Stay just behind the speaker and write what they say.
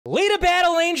Alita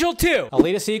Battle Angel 2.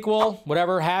 Alita sequel,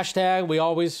 whatever, hashtag. We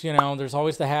always, you know, there's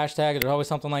always the hashtag. There's always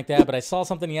something like that. But I saw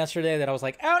something yesterday that I was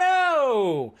like, oh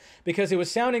no! Because it was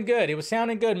sounding good. It was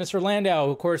sounding good. Mr. Landau,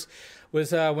 of course,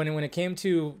 was when it came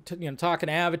to talking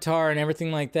Avatar and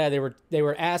everything like that, they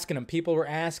were asking him. People were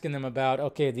asking them about,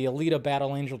 okay, the Alita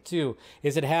Battle Angel 2.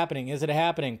 Is it happening? Is it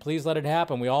happening? Please let it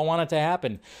happen. We all want it to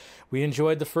happen. We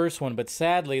enjoyed the first one, but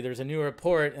sadly, there's a new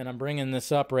report, and I'm bringing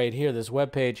this up right here, this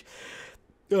webpage.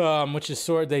 Which is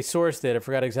they sourced it. I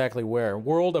forgot exactly where.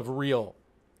 World of Real.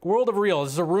 World of Real.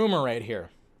 This is a rumor right here.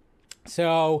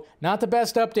 So, not the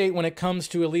best update when it comes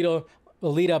to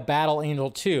Alita Battle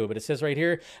Angel 2. But it says right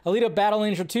here, Alita Battle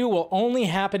Angel 2 will only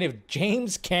happen if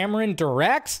James Cameron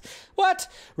directs? What?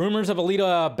 Rumors of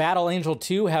Alita Battle Angel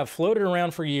 2 have floated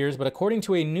around for years, but according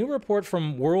to a new report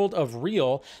from World of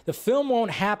Real, the film won't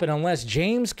happen unless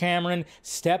James Cameron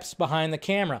steps behind the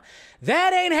camera.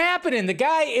 That ain't happening. The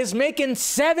guy is making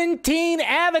 17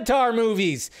 Avatar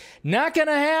movies. Not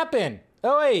gonna happen.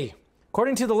 Oh, hey.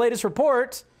 According to the latest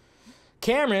report,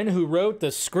 Cameron, who wrote the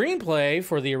screenplay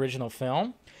for the original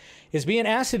film, is being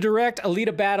asked to direct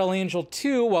Alita Battle Angel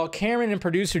 2 while Cameron and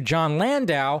producer John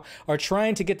Landau are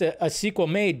trying to get a sequel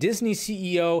made. Disney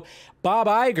CEO Bob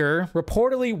Iger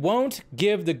reportedly won't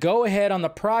give the go-ahead on the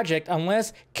project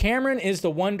unless Cameron is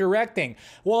the one directing.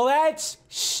 Well, that's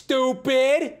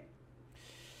stupid.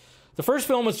 The first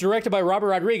film was directed by Robert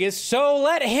Rodriguez, so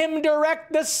let him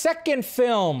direct the second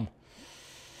film.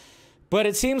 But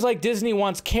it seems like Disney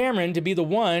wants Cameron to be the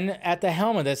one at the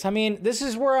helm of this. I mean, this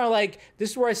is where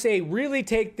I say really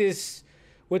take this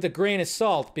with a grain of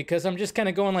salt, because I'm just kind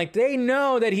of going like, they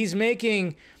know that he's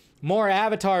making more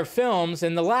Avatar films,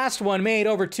 and the last one made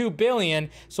over $2 billion.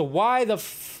 So why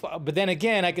but then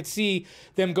again, I could see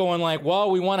them going like,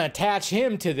 well, we want to attach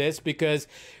him to this because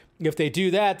if they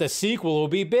do that, the sequel will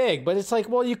be big. But it's like,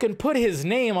 well, you can put his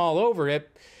name all over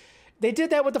it. They did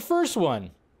that with the first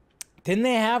one. Didn't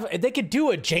they could do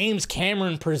a James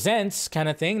Cameron Presents kind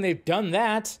of thing. They've done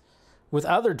that with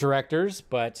other directors,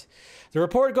 but the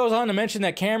report goes on to mention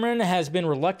that Cameron has been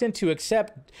reluctant to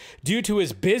accept due to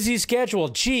his busy schedule.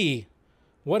 Gee,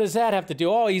 what does that have to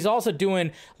do? Oh, he's also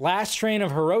doing Last Train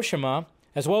of Hiroshima,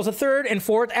 as well as a third and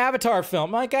fourth Avatar film.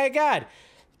 My God,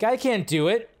 guy can't do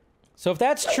it. So if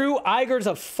that's true, Iger's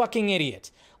a fucking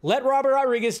idiot. Let Robert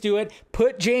Rodriguez do it,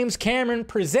 put James Cameron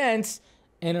Presents,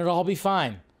 and it'll all be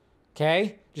fine.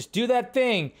 Okay? Just do that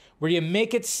thing where you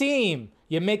make it seem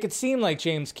like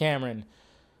James Cameron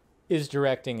is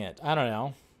directing it. I don't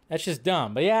know. That's just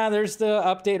dumb. But yeah, there's the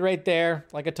update right there.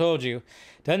 Like I told you.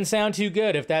 Doesn't sound too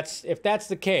good if that's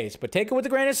the case. But take it with a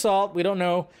grain of salt. We don't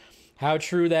know how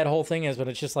true that whole thing is, but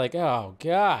it's just like, oh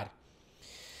God.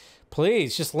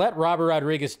 Please, just let Robert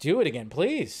Rodriguez do it again,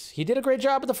 please. He did a great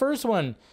job with the first one.